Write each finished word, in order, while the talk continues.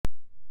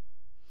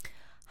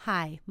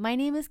Hi, my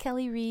name is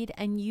Kelly Reed,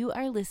 and you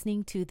are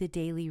listening to The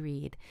Daily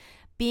Read.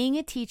 Being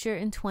a teacher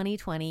in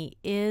 2020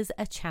 is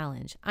a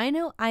challenge. I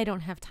know I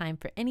don't have time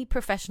for any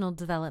professional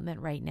development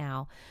right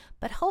now,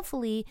 but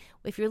hopefully,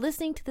 if you're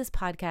listening to this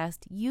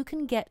podcast, you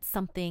can get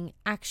something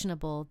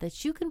actionable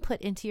that you can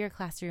put into your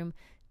classroom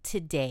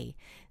today.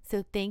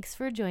 So thanks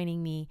for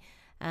joining me.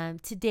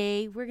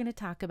 Today, we're going to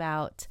talk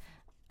about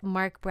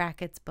Marc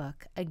Brackett's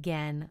book.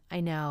 Again,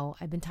 I know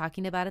I've been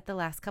talking about it the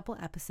last couple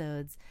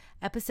episodes.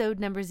 Episode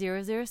number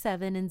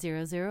 007 and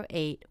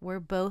 008 were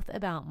both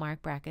about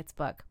Marc Brackett's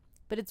book,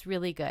 but it's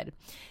really good.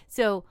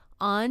 So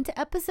on to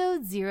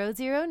episode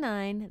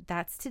 009,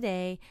 that's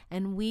today,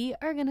 and we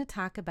are going to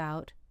talk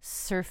about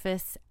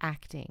surface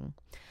acting.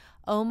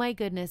 Oh my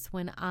goodness,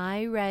 when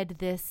I read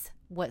this,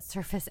 what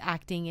surface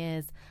acting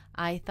is,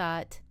 I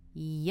thought,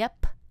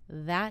 yep,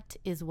 that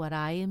is what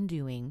I am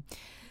doing.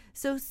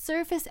 So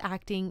surface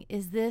acting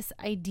is this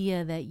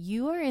idea that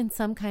you are in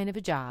some kind of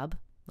a job,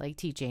 like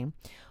teaching,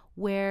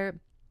 where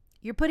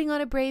you're putting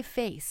on a brave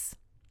face.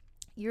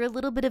 You're a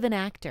little bit of an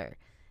actor.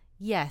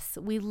 Yes,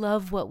 we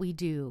love what we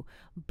do,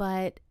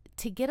 but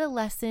to get a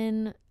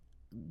lesson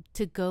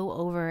to go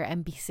over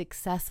and be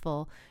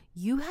successful,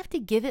 you have to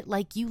give it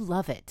like you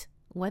love it,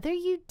 whether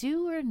you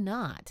do or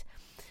not.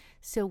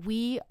 So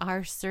we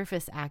are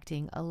surface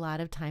acting a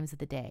lot of times of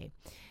the day.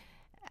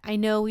 I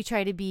know we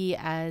try to be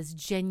as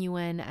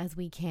genuine as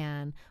we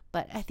can,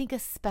 but I think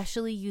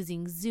especially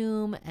using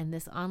Zoom and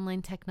this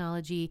online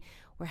technology,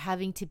 we're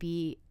having to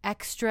be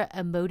extra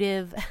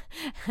emotive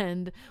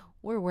and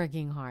we're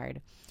working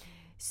hard.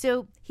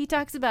 So he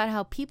talks about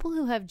how people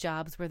who have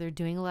jobs where they're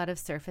doing a lot of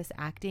surface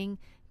acting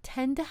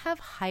tend to have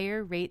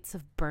higher rates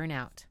of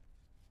burnout.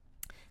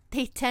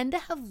 They tend to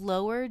have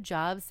lower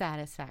job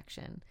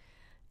satisfaction,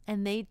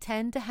 and they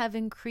tend to have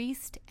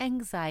increased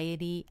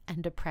anxiety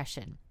and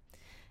depression.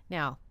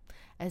 Now,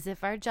 as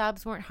if our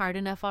jobs weren't hard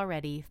enough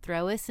already,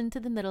 throw us into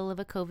the middle of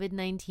a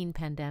COVID-19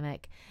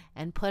 pandemic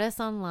and put us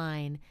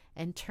online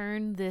and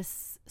turn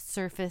this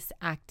surface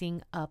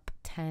acting up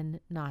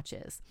 10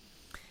 notches.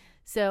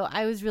 So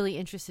I was really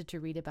interested to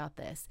read about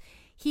this.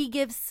 He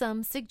gives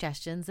some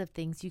suggestions of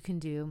things you can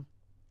do,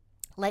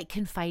 like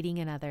confiding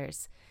in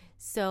others.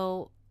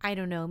 So I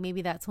don't know,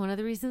 maybe that's one of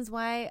the reasons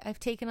why I've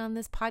taken on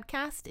this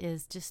podcast,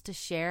 is just to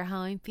share how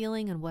I'm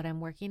feeling and what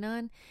I'm working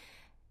on.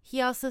 He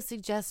also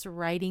suggests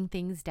writing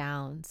things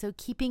down, so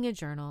keeping a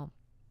journal.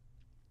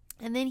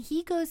 And then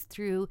he goes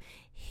through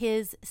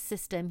his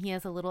system. He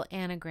has a little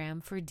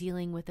anagram for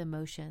dealing with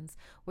emotions,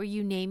 where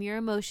you name your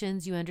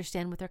emotions, you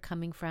understand what they're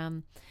coming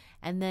from,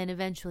 and then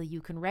eventually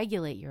you can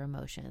regulate your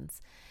emotions.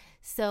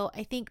 So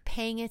I think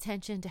paying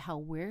attention to how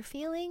we're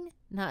feeling,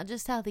 not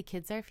just how the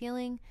kids are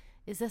feeling,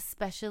 is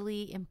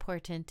especially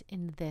important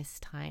in this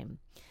time.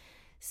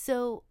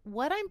 So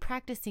what I'm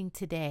practicing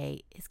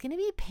today is going to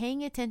be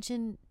paying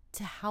attention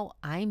to how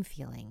I'm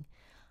feeling.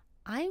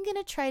 I'm going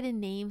to try to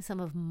name some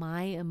of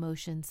my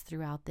emotions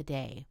throughout the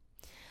day.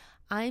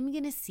 I'm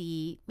going to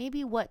see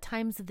maybe what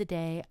times of the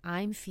day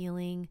I'm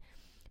feeling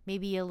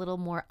maybe a little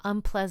more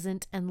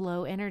unpleasant and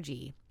low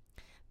energy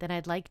than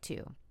I'd like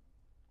to.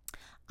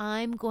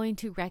 I'm going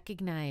to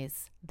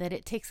recognize that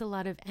it takes a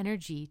lot of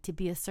energy to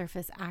be a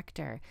surface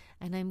actor,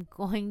 and I'm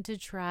going to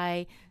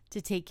try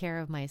to take care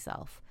of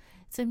myself.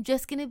 So I'm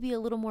just going to be a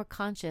little more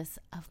conscious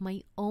of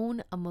my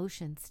own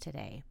emotions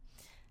today.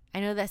 I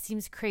know that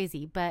seems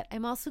crazy, but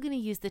I'm also going to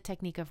use the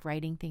technique of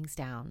writing things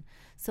down.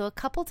 So a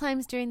couple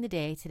times during the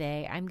day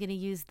today, I'm going to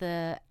use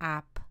the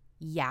app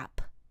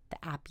Yap.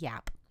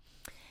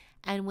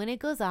 And when it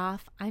goes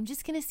off, I'm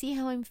just going to see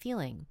how I'm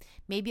feeling.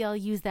 Maybe I'll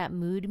use that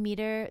mood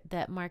meter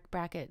that Marc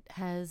Brackett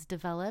has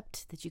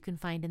developed that you can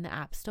find in the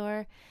App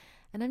Store.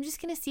 And I'm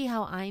just going to see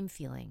how I'm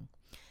feeling.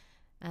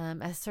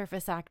 As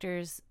surface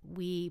actors,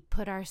 we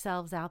put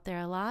ourselves out there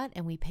a lot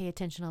and we pay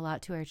attention a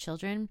lot to our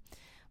children.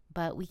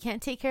 But we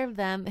can't take care of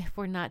them if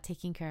we're not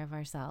taking care of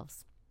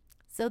ourselves.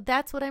 So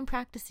that's what I'm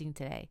practicing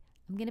today.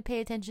 I'm going to pay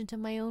attention to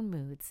my own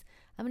moods.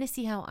 I'm going to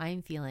see how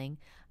I'm feeling.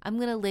 I'm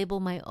going to label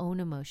my own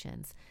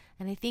emotions.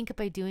 And I think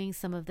by doing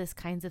some of this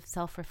kinds of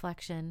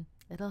self-reflection,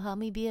 it'll help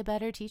me be a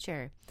better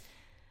teacher.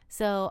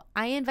 So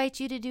I invite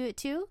you to do it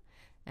too.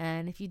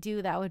 And if you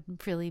do, that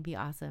would really be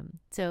awesome.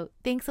 So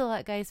thanks a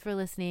lot, guys, for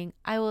listening.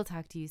 I will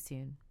talk to you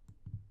soon.